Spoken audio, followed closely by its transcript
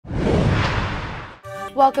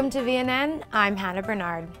Welcome to VNN, I'm Hannah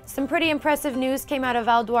Bernard. Some pretty impressive news came out of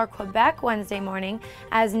Val-d'Or, Quebec Wednesday morning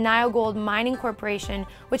as NioGold Mining Corporation,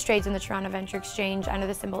 which trades in the Toronto Venture Exchange under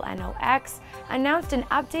the symbol NOX, announced an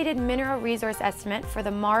updated mineral resource estimate for the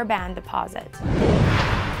Marban deposit.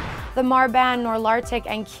 The Marban, Norlartic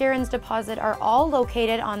and Kierens deposit are all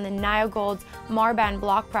located on the NioGold's Marban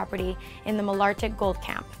Block property in the Malartic gold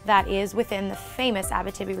camp, that is within the famous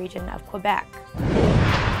Abitibi region of Quebec.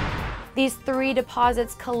 These three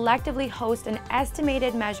deposits collectively host an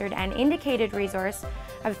estimated measured and indicated resource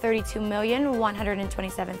of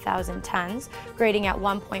 32,127,000 tons, grading at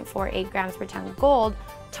 1.48 grams per ton gold,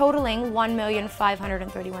 totaling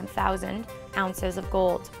 1,531,000 ounces of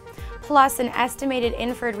gold, plus an estimated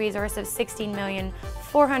inferred resource of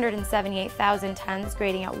 16,478,000 tons,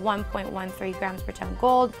 grading at 1.13 grams per ton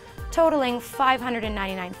gold, totaling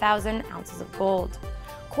 599,000 ounces of gold.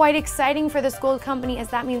 Quite exciting for this gold company, as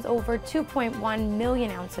that means over 2.1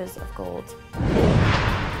 million ounces of gold.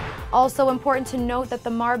 Also important to note that the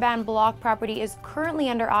Marban Block property is currently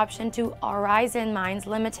under option to Aurizon Mines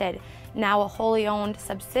Ltd, now a wholly owned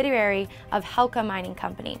subsidiary of Hecla Mining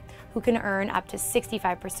Company, who can earn up to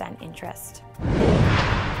 65% interest.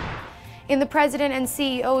 In the President and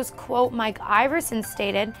CEO's quote, Mike Iverson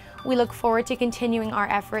stated, "We look forward to continuing our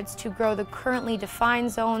efforts to grow the currently defined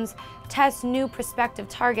zones, test new prospective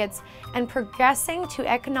targets, and progressing to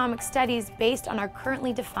economic studies based on our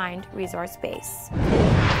currently defined resource base."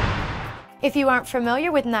 If you aren't familiar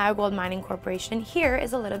with NioGold Mining Corporation, here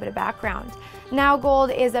is a little bit of background.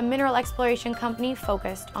 NioGold is a mineral exploration company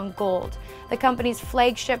focused on gold. The company's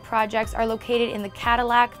flagship projects are located in the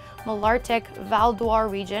Cadillac, Malartic, Val-d'Or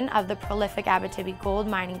region of the prolific Abitibi gold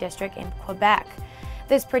mining district in Quebec.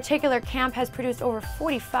 This particular camp has produced over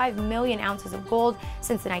 45 million ounces of gold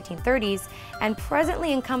since the 1930s and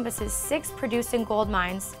presently encompasses 6 producing gold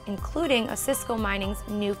mines, including Osisko Mining's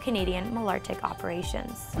new Canadian Malartic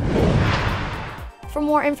operations. For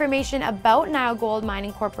more information about NioGold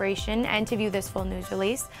Mining Corporation and to view this full news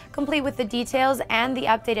release, complete with the details and the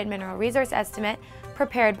updated mineral resource estimate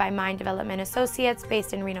prepared by Mine Development Associates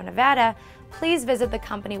based in Reno, Nevada, please visit the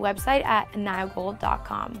company website at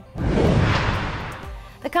niogold.com.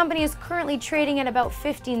 The company is currently trading at about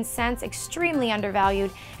 15 cents, extremely undervalued,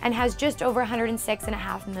 and has just over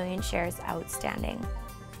 106.5 million shares outstanding.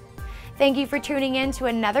 Thank you for tuning in to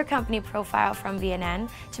another company profile from VNN.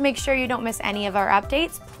 To make sure you don't miss any of our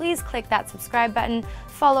updates, please click that subscribe button,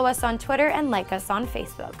 follow us on Twitter, and like us on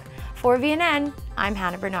Facebook. For VNN, I'm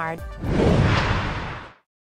Hannah Bernard.